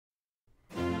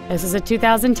This is a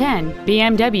 2010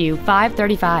 BMW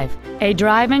 535, a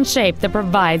drive and shape that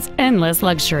provides endless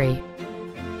luxury.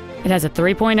 It has a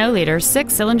 3.0-liter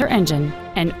six-cylinder engine,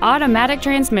 an automatic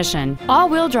transmission,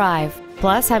 all-wheel drive.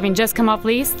 Plus, having just come off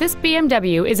lease, this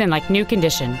BMW is in like new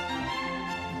condition.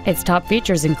 Its top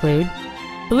features include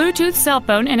Bluetooth cell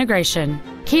phone integration,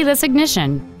 keyless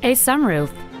ignition, a sunroof,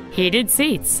 heated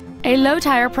seats, a low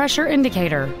tire pressure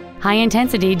indicator,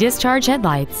 high-intensity discharge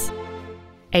headlights,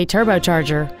 a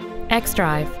turbocharger,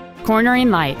 xDrive,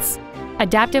 cornering lights,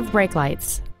 adaptive brake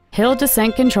lights, hill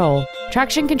descent control,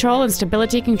 traction control and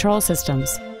stability control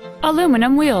systems,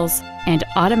 aluminum wheels, and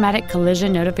automatic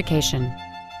collision notification.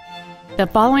 The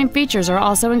following features are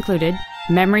also included: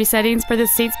 memory settings for the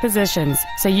seat's positions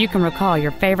so you can recall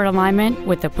your favorite alignment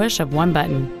with the push of one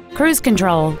button, cruise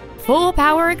control, full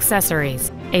power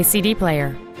accessories, a CD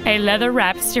player, a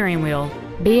leather-wrapped steering wheel,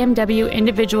 BMW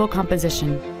individual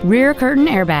composition, rear curtain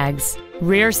airbags,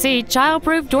 rear seat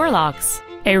child-proof door locks,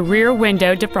 a rear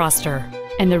window defroster,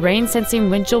 and the rain-sensing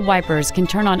windshield wipers can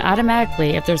turn on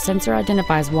automatically if their sensor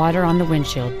identifies water on the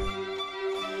windshield.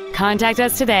 Contact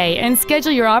us today and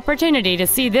schedule your opportunity to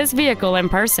see this vehicle in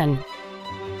person.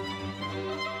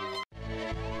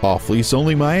 Off-lease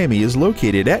only Miami is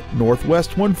located at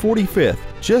Northwest 145th,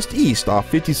 just east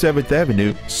off 57th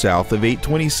Avenue, south of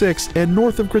 826, and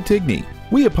north of Cretigny.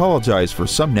 We apologize for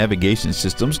some navigation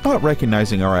systems not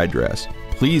recognizing our address.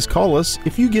 Please call us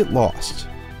if you get lost.